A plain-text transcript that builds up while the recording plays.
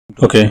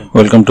Okay,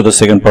 welcome to the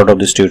second part of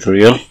this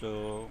tutorial.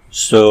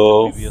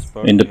 So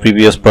in the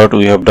previous part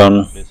we have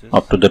done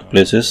up to that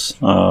places,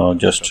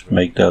 just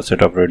make the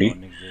setup ready,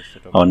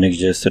 our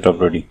Next.js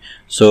setup ready.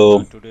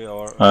 So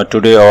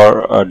today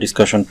our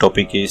discussion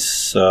topic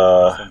is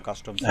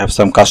have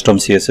some custom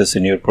CSS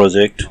in your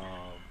project,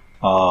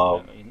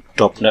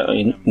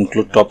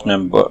 include top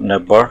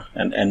navbar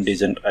and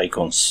end-decent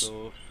icons.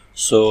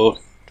 So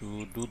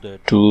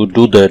to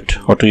do that,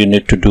 what do you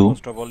need to do?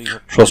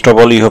 First of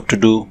all, you have to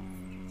do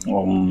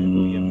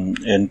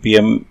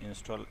npm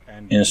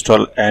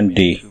install and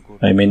d.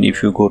 I mean,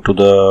 if you go to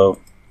the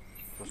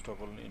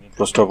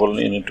first of all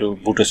you need to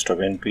bootstrap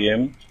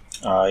npm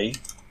I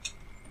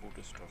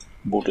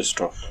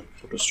bootstrap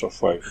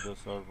 5.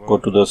 Go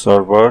to the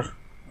server,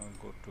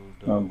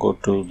 go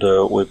to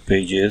the web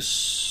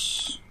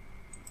pages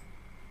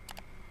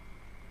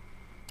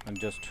and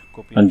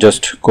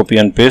just copy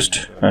and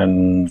paste,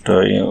 and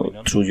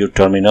through your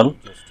terminal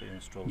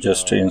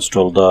just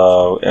install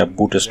the app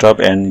bootstrap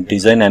and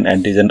design and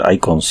end-decent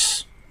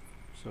icons.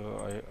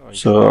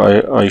 So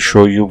I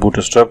show you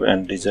bootstrap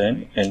and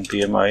design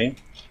npm I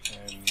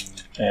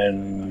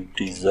and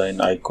design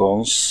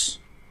icons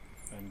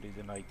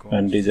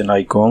and design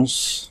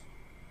icons.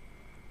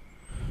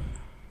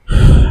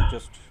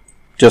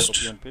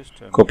 Just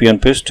copy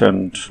and paste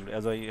and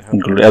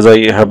include, as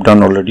I have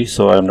done already,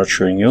 so I am not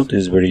showing you.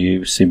 This is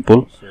very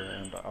simple.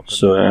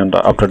 So and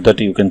after that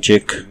you can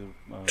check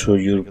to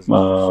your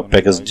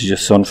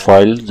package.json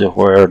files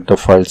where the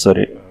files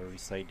are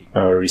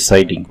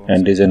residing,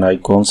 and design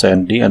icons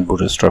and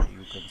bootstrap,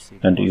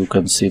 and you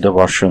can see the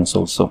versions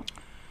also.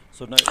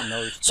 So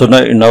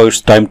now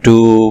it's time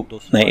to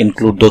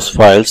include those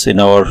files in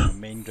our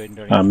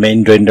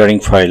main rendering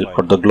file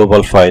or the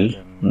global file.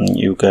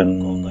 You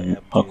can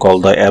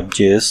call the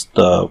app.js.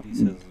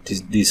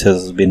 This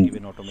has been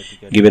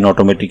given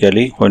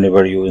automatically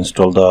whenever you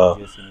install the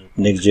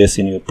Next.js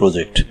in your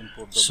project.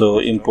 So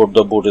import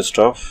the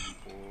bootstrap,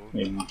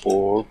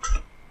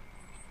 bootstrap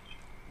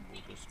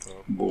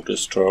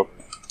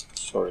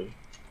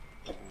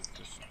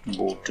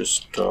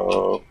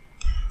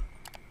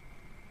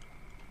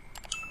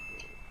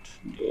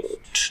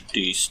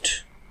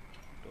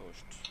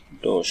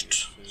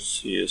dot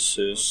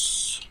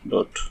css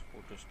dot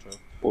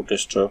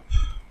bootstrap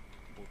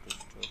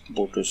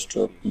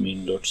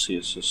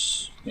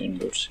main.css.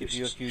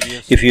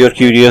 If you are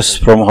curious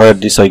from where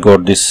I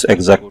got this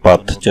exact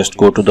path, just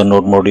go to the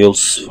node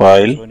modules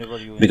file,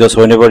 because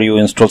whenever you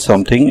install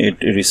something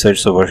it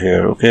resides over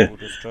here. Okay,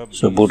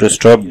 so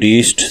bootstrap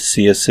dist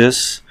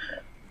css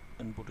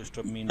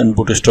and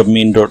bootstrap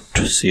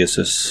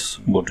main.css,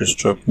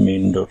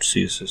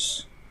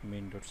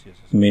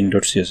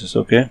 main.css.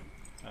 Okay,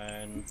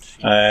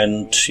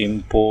 and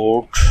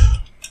import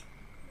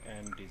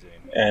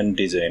and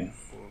design,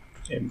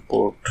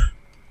 import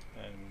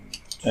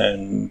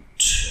and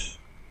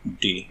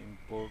d,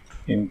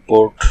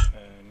 import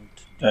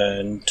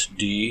and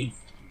d,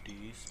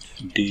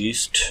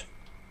 dist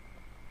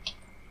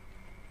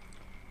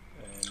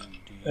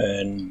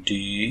and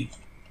d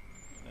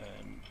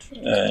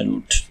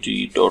and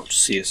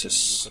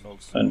d.css.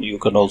 and you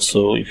can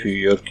also, if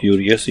you are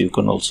curious, you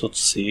can also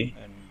see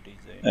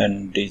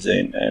and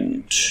design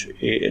and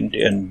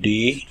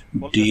d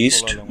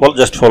dist. Well,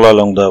 just follow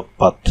along the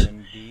path,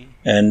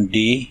 and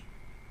d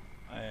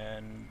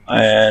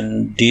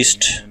and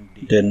dist,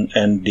 then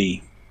and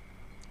d,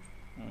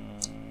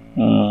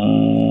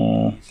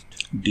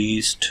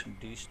 dist,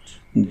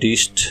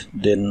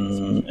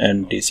 then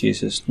and d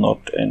css,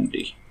 not and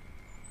d.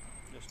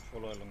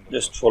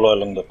 Just follow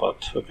along the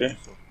path. Okay,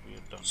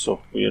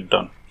 so we are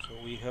done.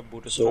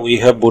 So we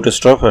have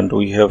bootstrap and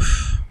we have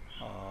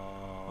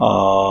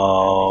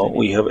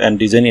end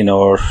design in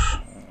our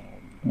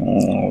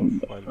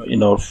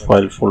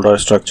file folder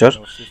structure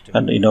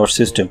and in our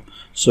system.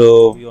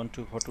 So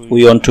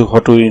we want to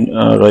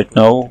right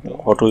now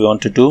what we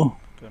want to do,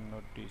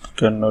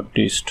 cannot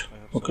dist.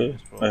 Okay,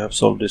 I have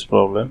solved this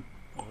problem.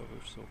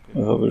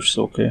 I hope it's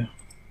okay.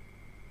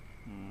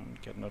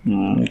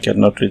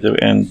 Cannot resolve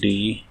and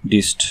d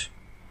dist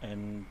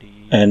and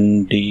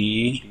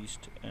d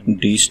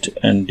dist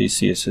and d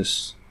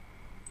css,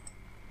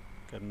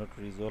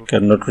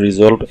 cannot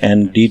resolve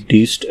and d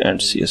dist and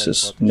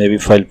css. Maybe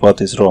file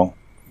path is wrong.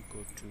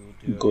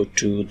 Go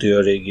to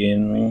there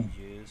again,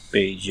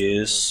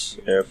 pages,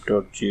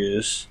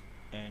 app.js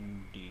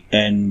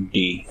and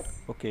d.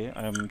 Okay,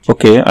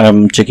 I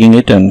am checking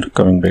it and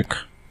coming back.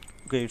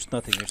 Okay, it's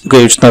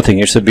nothing.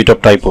 It's a bit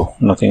of typo,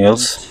 nothing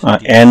else.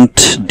 And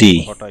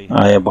d,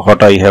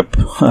 what I have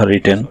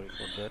written.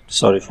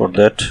 Sorry for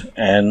that.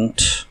 And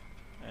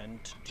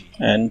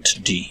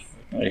d.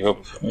 I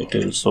hope it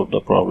will solve the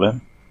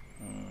problem.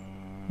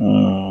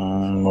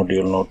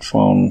 Module not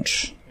found.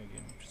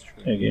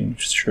 Again,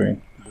 it's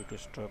showing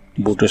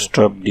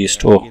bootstrap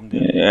dist. Oh,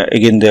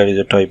 again there is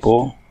a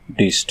typo.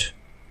 Dist.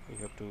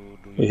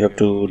 We have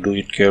to do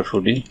it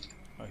carefully.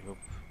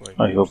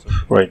 I hope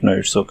right now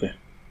it's okay.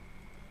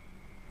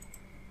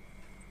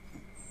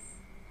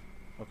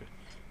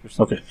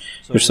 Okay,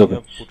 it's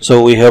okay.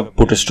 So we have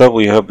bootstrap,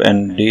 we have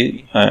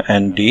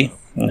nd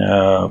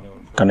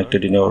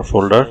connected in our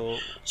folder.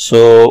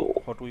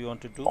 So what we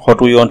want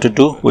to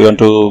do, we want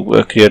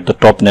to create the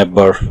top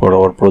navbar for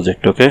our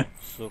project. Okay,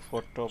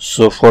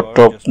 so for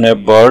top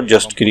navbar,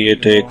 just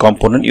create a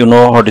component. You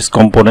know what is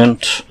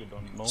component?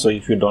 So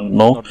if you don't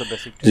know,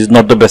 this is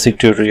not the basic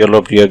tutorial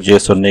of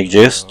React.js or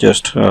Next.js.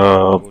 Just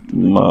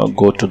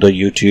go to the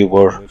YouTube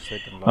or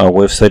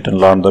website and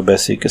learn the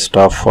basic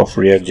stuff of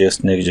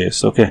React.js,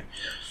 Next.js. Okay,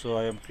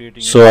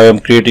 so I am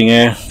creating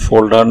a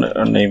folder,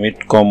 name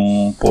it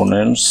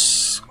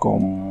components,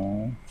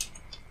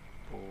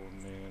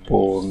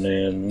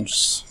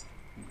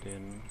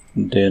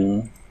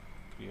 then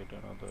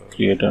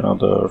create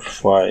another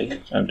file,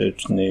 and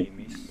its name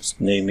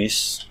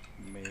is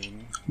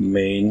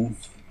main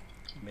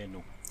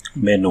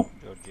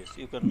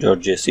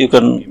menu.js. You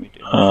can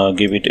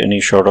give it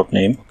any sort of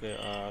name.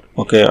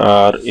 Okay,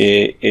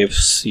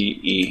 RAFCE.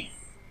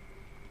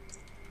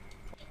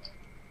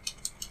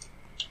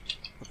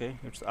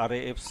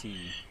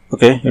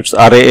 Okay, it's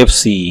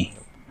RAFCE.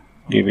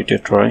 Give it a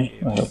try.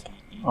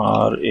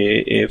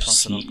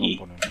 RAFCE.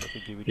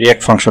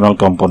 React functional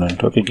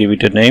component. Okay, give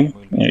it a name.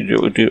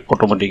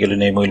 Automatically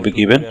name will be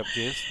given,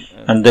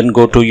 and then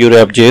go to your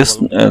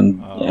app.js,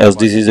 and as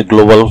this is a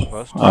global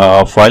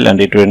file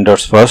and it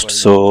renders first,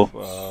 so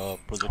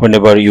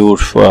whenever your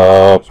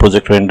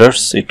project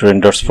renders, it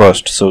renders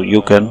first. So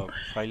you can,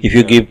 if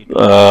you give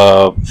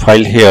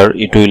file here,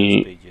 it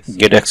will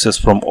get access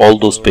from all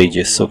those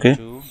pages. Okay,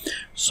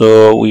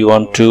 so we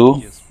want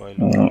to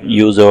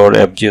use our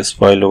app.js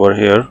file over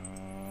here,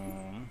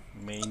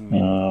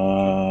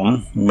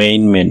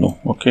 main menu.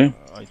 Okay,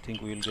 I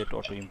think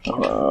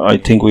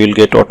we will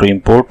get auto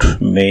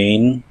import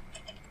main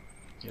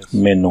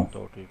menu.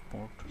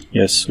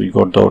 Yes, we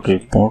got the auto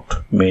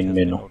import main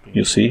menu.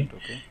 You see,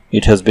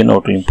 it has been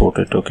auto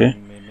imported. Okay,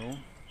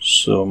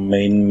 so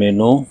main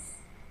menu.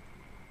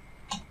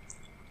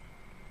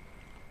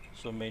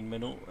 So main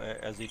menu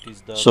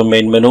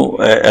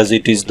as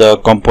it is the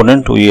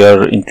component, we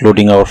are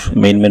including our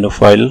main menu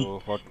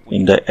file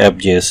in the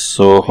app.js.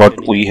 So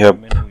what we have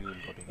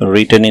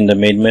written in the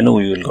main menu,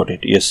 we will got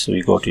it. Yes,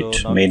 we got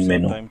it, main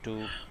menu.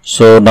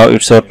 So now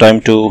it's our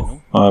time to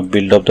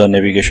build up the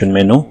navigation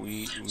menu.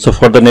 So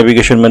for the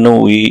navigation menu,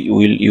 we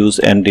will use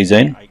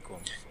ndesign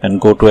and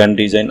go to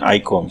ndesign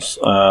icons,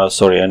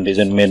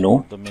 ndesign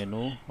menu,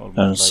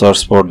 and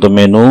search for the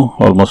menu,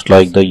 almost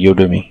like the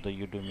Udemy.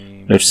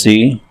 Let's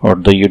see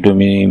what the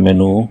Udemy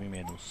menu.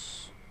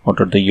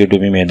 What are the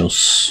Udemy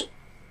menus?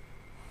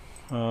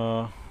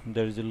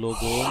 There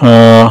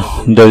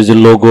is a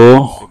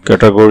logo,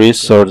 categories,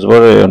 search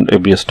bar, and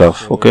every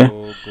stuff. Okay,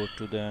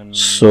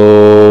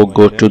 so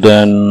go to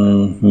the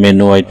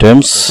menu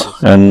items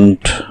and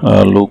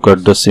look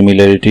at the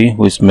similarity,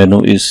 which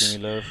menu is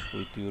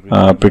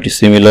pretty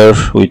similar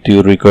with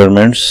your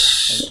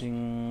requirements.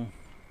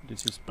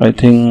 I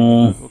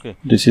think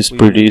this is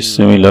pretty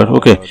similar.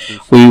 Okay,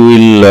 we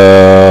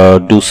will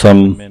do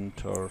some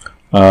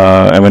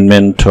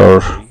amendment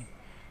or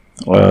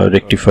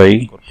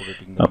rectify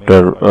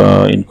after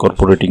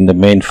incorporating the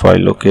main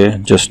file. Okay,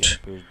 just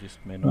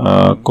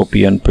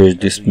copy and paste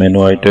this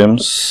menu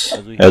items,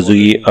 as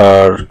we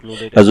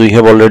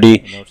have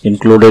already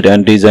included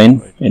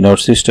ndesign in our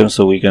system,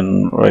 so we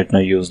can right now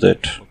use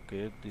that.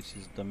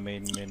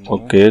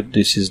 Okay,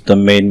 this is the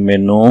main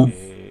menu.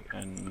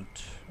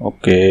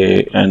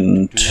 Okay,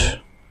 and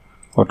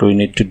what we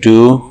need to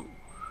do,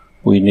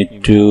 we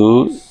need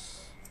to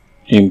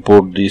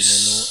import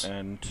this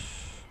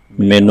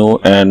menu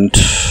and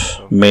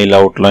mail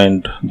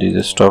outlined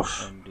this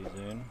stuff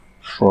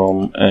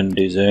from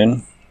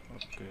ndesign.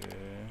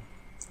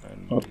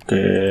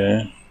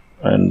 Okay,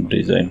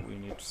 ndesign.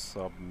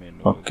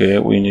 Okay,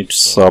 we need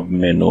sub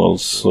menu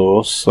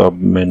also.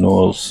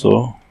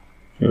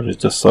 Here is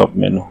the sub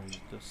menu.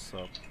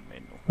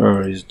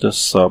 Where is the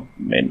sub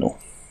menu?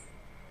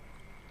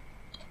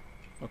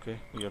 Okay,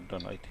 we are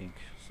done, I think.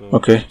 So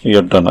okay, we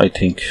are done, I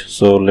think.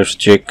 So let's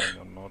check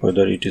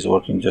whether it is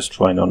working just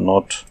fine or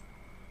not.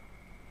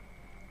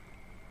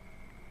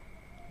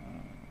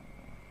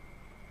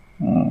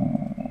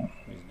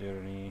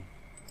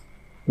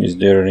 Is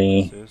there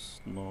any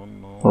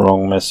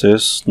wrong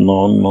message?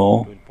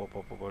 No.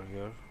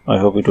 I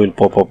hope it will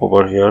pop up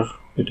over here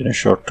within a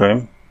short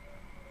time.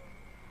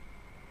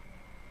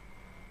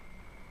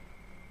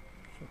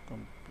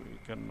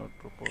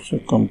 So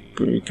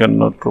we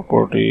cannot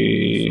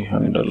properly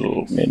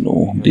handle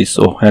menu. This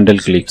handle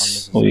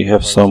clicks. We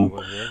have some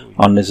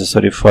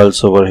unnecessary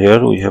files over here.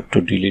 We have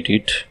to delete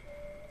it.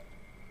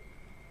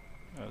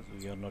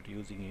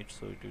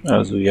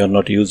 As we are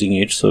not using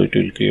it, so it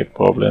will create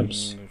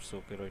problems.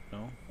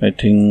 I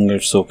think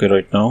it's okay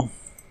right now.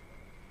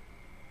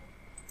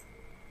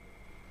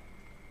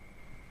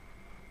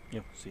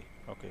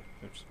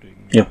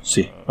 Yeah,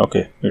 see,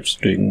 okay, it's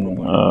doing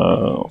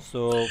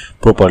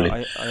properly.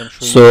 I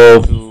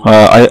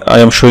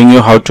am showing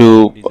you how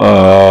to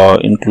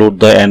include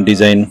the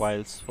ndesign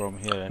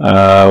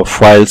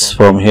files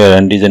from here,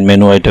 ndesign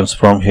menu items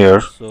from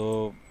here.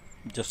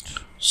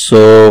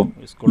 So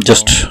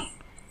just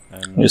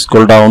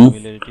scroll down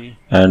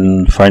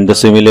and find the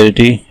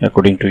similarity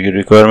according to your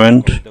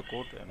requirement,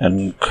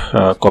 and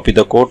copy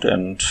the code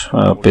and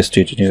paste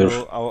it in your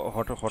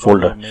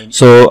folder.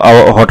 So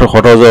what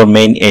was our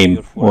main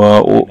aim?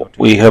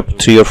 We have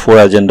 3 or 4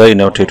 agenda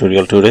in our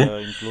tutorial today.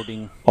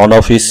 One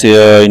of is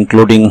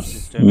including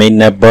main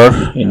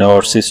Navbar in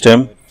our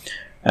system,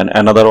 and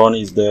another one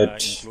is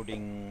that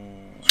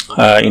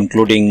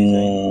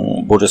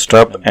including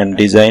bootstrap and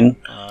design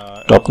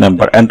top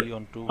Navbar, and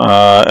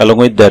along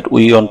with that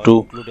we want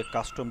to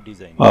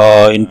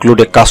include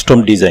a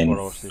custom design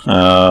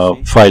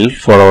file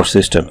for our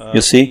system.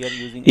 You see,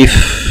 if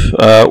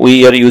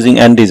we are using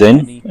and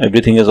design,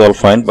 everything is all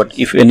fine, but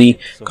if any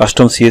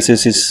custom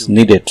CSS is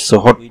needed,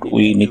 so what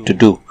we need to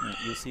do?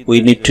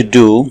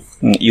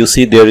 You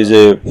see there is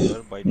a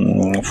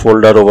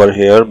folder over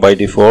here by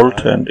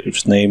default, and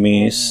its name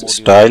is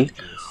style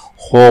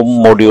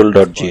home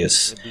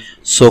module.js.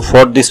 So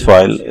for this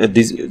file,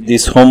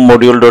 this home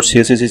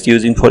module.css is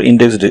using for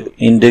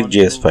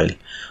index.js file.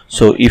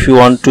 So if you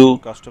want to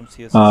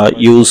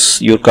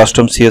use your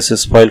custom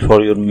CSS file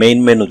for your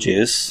main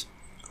menu.js,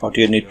 what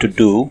you need to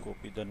do,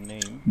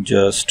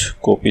 just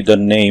copy the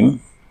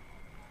name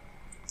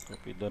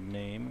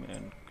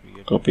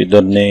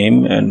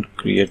and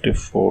create a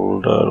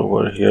folder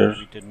over here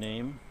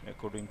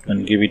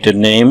and give it a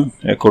name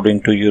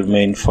according to your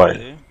main file,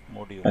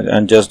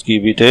 and just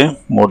give it a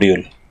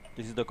module.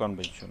 This is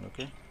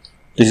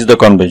the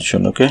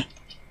convention, okay?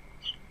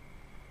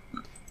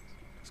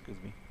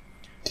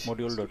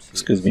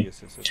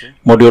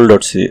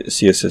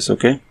 Module.css,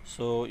 okay?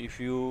 So if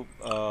you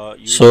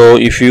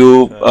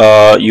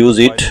use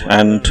it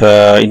and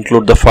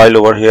include the file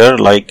over here,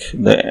 like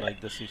the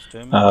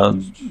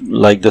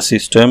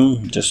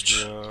system,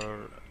 just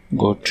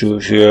go to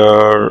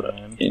here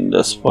in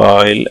this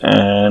file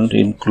and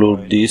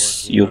include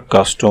this your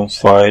custom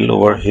file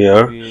over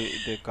here.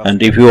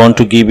 And if you want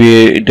to give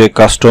it a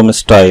custom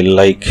style,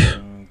 like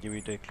give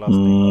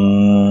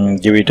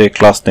it a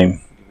class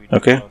name,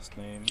 okay?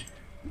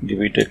 Give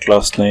it a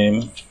class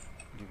name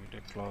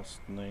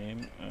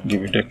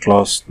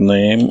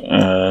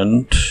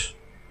and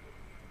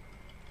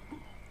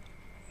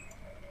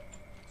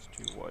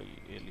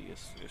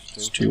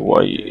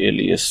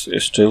alias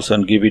styles,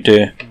 and give it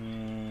a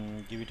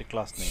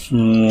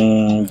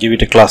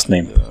class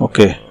name,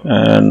 okay?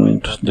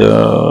 And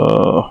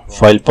the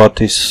file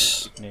path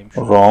is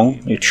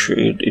wrong.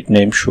 Its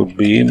name should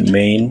be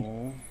main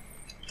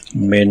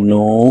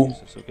menu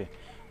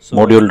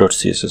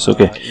module.css,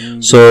 okay?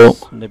 So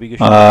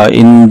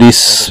in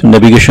this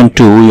navigation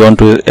 2, we want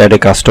to add a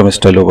custom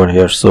style over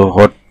here. So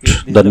what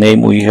the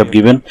name we have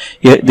given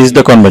here, this is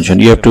the convention.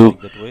 You have to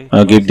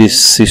give this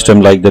system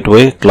like that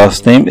way,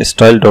 class name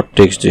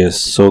style.textjs.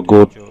 So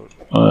go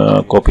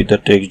copy the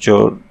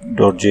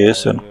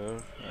text.js and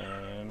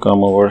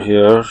come over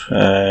here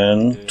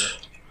and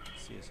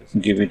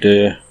give it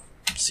a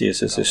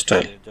CSS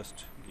style.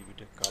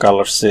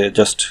 Color, say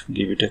just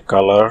give it a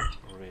color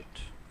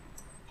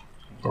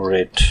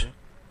red.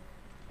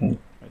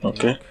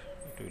 Okay,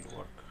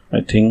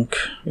 I think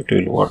it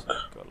will work.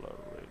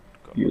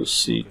 You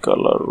see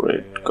color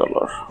red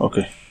color.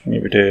 Okay,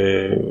 give it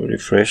a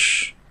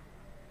refresh.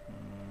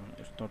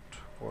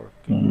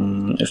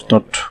 It's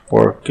not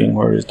working.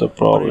 Where is the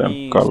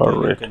problem? Color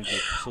red,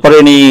 or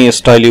any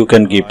style you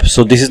can give.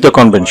 So this is the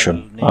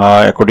convention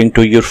according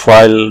to your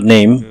file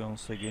name.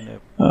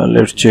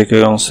 Let's check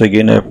once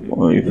again if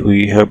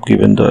we have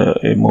given the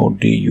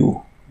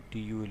module.cs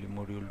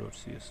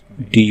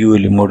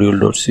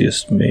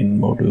main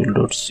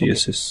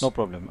module.css. No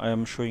problem. I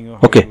am showing you.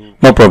 Okay,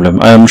 no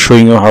problem. I am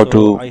showing you how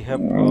to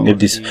get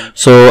this.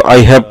 So I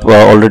have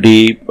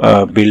already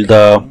built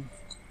the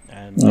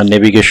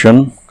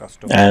navigation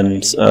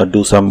and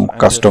do some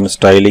custom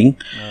styling.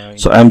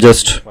 So I'm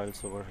just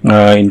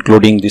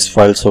including these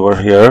files over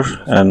here,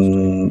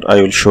 and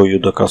I will show you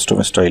the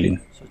custom styling.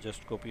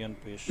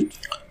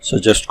 So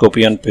just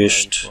copy and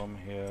paste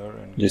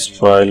this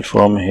file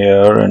from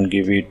here and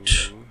give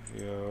it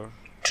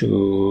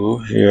to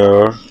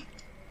here,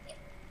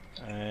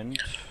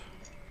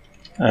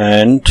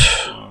 and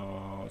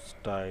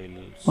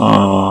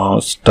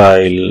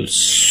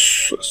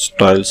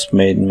styles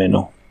main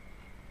menu.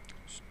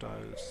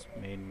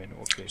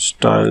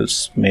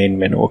 Styles main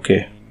menu,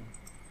 okay.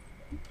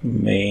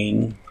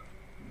 Main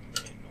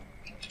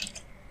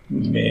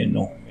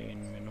menu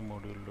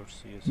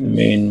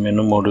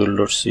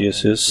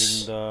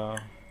module.css,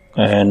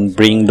 and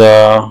bring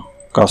the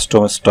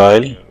custom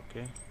style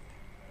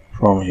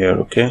from here,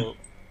 okay?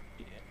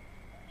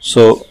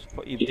 So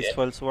if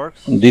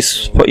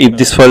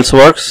this file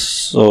works,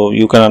 so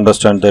you can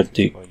understand that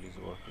the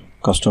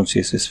custom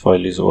CSS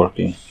file is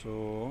working.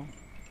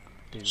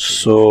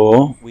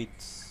 So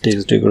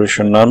text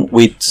decoration none,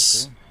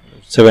 width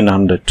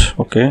 700,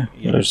 okay?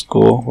 Let's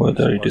go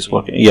whether it is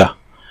working. Yeah,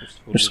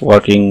 it's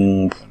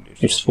working.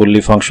 It's fully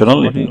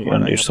functional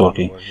and it's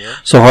working.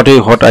 So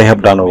what I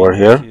have done over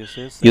here,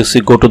 you see,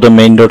 go to the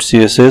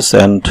main.css,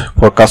 and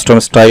for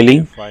custom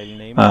styling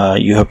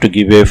you have to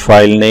give a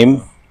file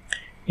name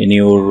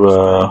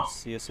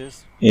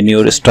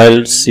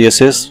style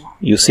CSS,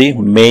 you see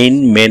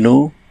main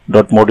menu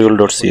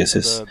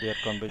 .module.css,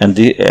 and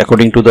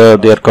according to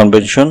their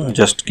convention,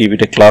 just give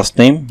it a class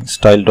name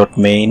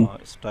style.main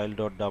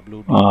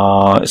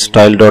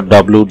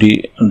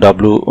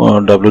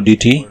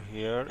style.wdt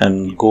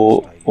and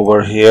go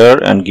over here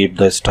and give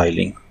the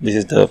styling. This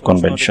is the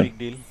convention.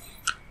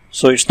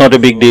 So it's not a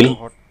big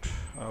deal.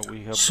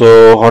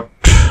 So what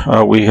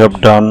we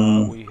have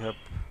done,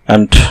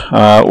 and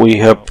we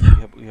have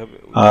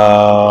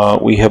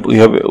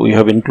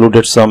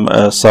included some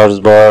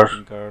search bar,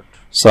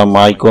 some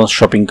icons,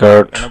 shopping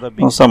cart,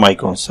 some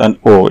icons, and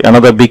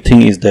another big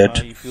thing is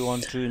that if you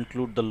want to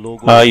include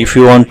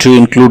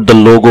the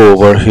logo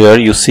over here,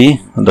 you see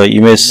the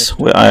image.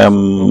 I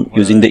am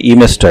using the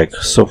image tag.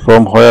 So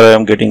from where I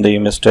am getting the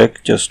image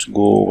tag, just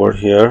go over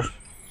here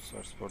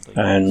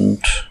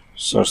and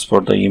search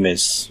for the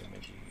image,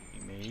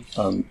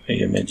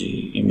 image,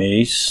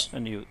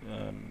 and you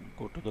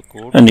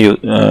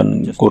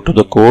go to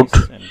the code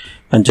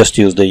and just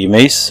use the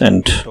image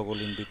and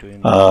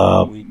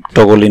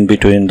toggle in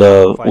between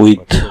the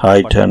width,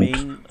 height,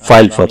 and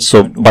file path.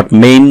 So but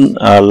main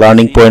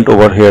learning point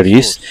over here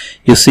is,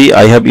 you see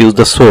I have used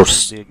the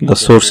source. The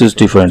source is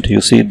different.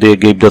 You see they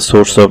gave the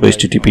source of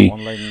HTTP,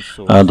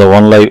 the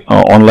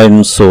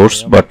online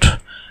source, but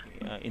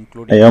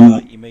I am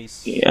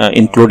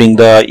including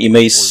the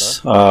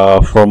image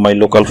from my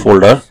local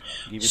folder.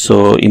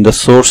 So in the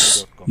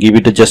source, give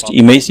it just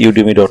image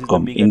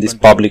udemy.com in this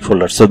public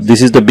folder. So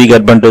this is the big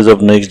advantage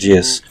of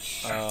Next.js.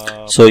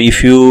 So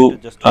if you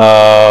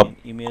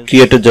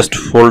create a just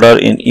folder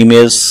in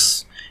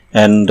image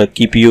and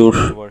keep your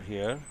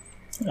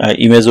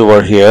image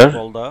over here,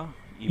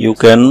 you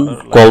can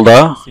call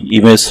the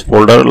image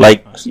folder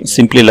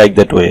simply like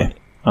that way,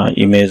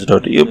 it means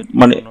that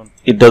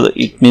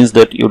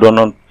you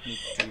don't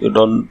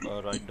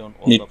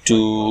need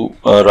to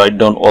write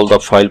down all the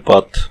file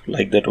path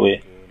like that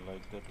way.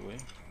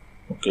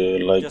 Okay,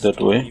 like that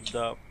way.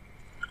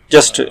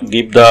 Just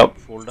give the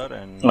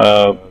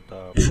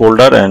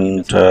folder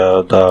and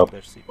the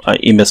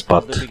image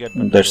path,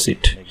 and that's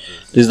it.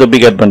 This is the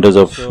big advantage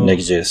of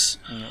Next.js.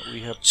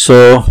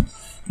 So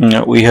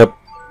we have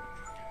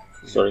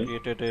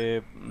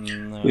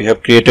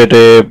created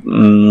a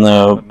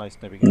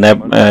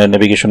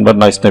navigation bar,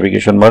 nice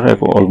navigation bar,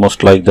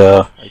 almost like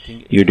the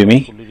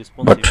Udemy,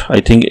 but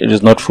I think it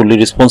is not fully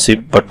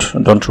responsive. But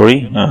don't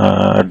worry,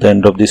 at the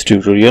end of this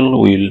tutorial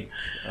we'll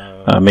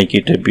make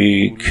it a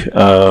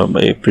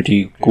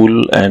pretty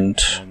cool and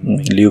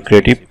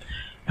lucrative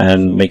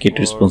and make it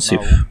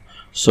responsive.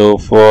 So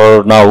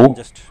for now,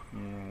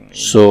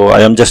 so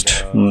I am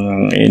just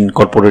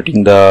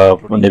incorporating the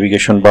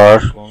navigation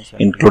bar,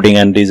 including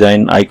and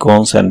design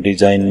icons and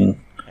design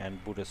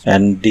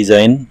and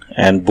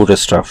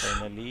bootstrap,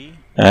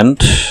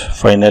 and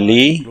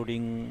finally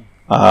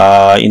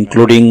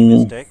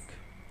including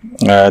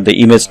the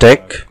image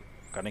tag,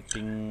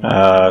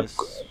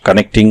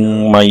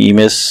 connecting my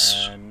image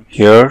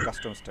here,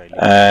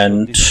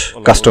 and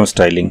custom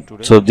styling.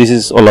 So this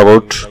is all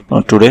about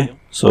today.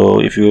 So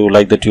if you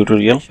like the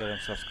tutorial,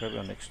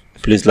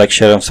 please like,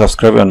 share and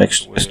subscribe, and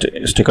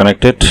stay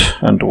connected,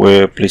 and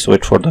please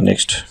wait for the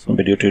next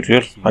video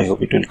tutorial. I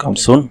hope it will come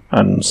soon,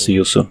 and see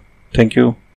you soon. Thank you.